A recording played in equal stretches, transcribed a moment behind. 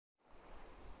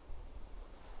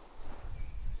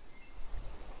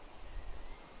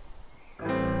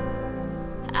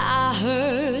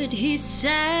he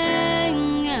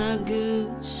sang a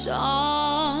good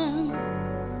song.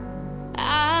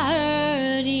 I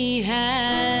heard he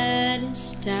had a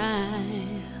style,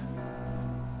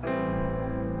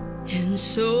 and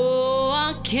so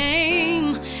I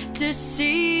came to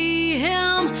see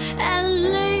him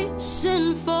and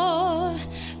listen for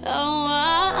a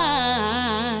while.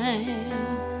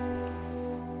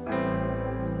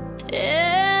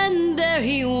 And there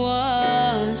he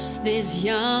was, this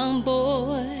young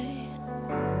boy,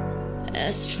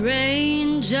 a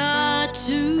stranger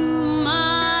to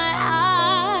my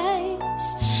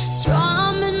eyes,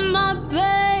 strumming my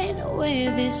pain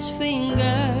with his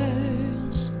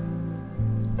fingers,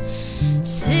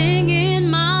 singing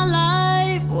my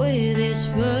life with his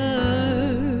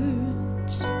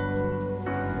words,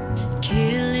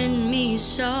 killing me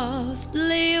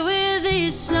softly with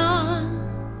his song,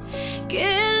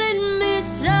 killing me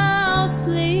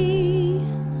softly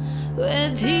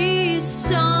with his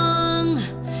song,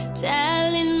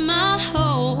 telling my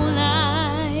whole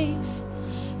life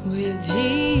with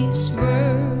his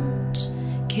words,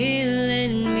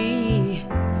 killing me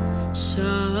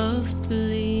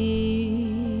softly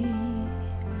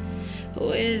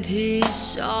with his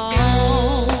song.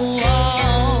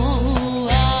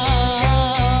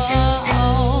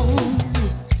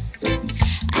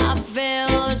 I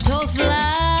felt all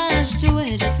flushed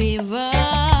with fever,